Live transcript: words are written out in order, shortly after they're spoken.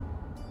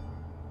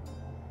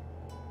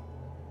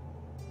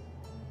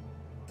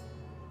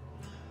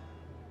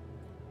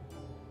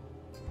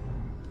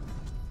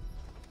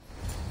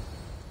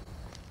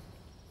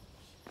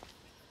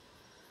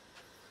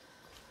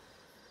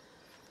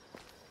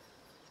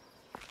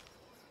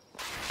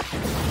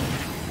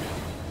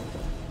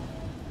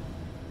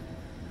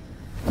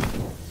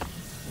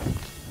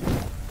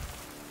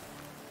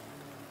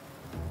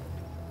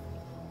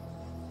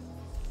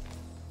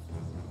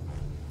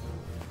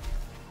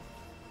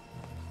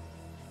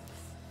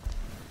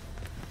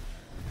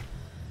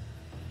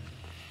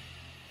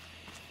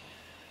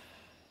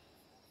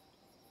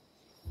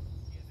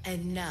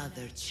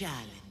Another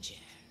challenger.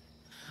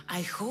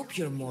 I hope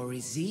you're more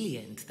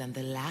resilient than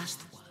the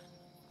last one.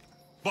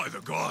 By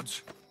the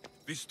gods!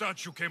 This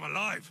statue came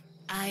alive!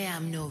 I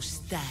am no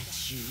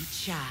statue,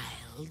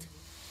 child.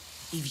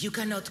 If you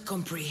cannot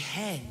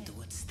comprehend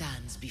what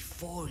stands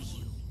before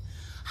you,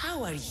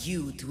 how are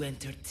you to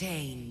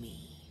entertain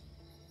me?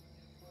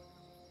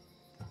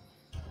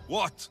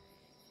 What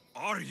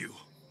are you?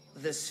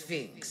 The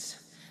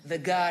Sphinx, the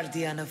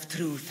guardian of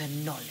truth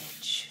and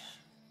knowledge.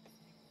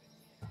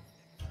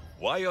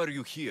 Why are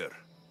you here?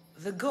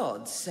 The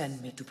gods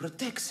sent me to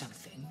protect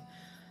something,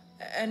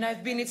 and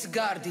I've been its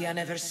guardian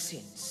ever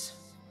since.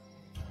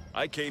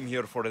 I came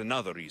here for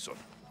another reason.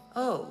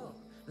 Oh,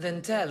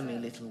 then tell me,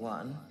 little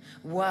one,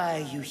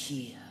 why are you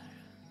here?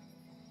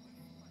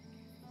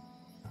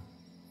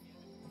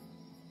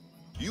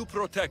 You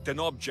protect an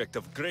object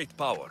of great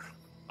power.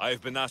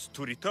 I've been asked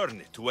to return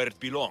it to where it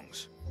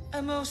belongs.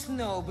 A most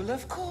noble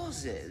of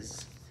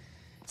causes.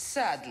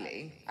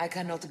 Sadly, I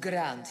cannot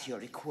grant your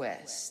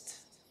request.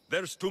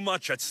 There's too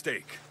much at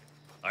stake.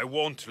 I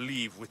won't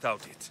leave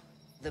without it.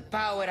 The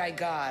power I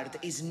guard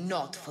is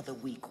not for the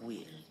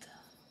weak-willed.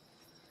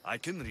 I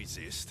can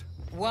resist.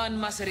 One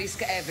must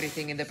risk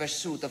everything in the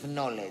pursuit of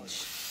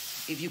knowledge.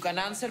 If you can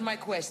answer my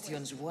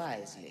questions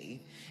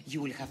wisely,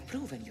 you will have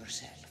proven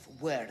yourself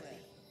worthy.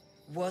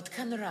 What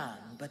can run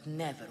but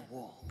never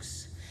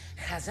walks?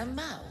 Has a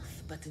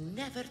mouth but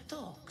never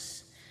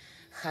talks?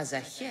 Has a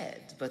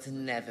head but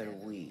never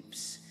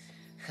weeps?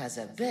 Has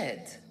a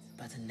bed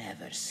but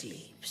never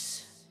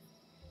sleeps?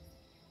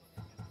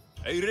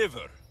 A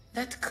river.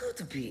 That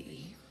could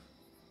be.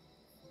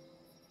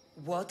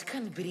 What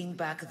can bring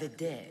back the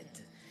dead?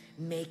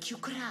 Make you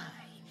cry,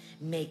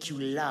 make you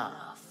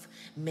laugh,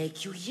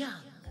 make you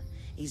young,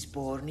 is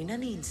born in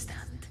an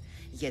instant,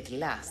 yet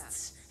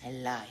lasts a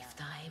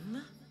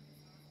lifetime?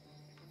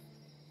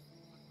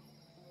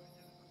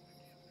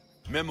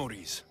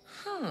 Memories.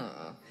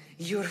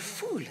 You're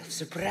full of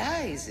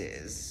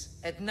surprises.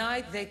 At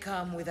night they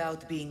come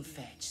without being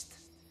fetched,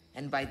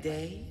 and by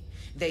day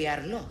they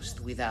are lost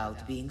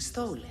without being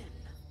stolen.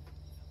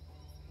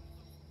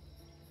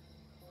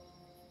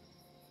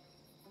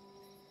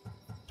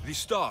 The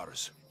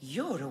stars.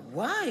 You're a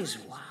wise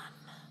one.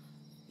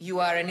 You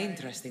are an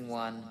interesting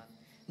one.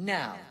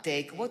 Now,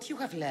 take what you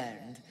have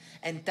learned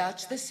and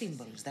touch the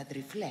symbols that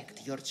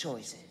reflect your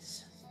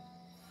choices.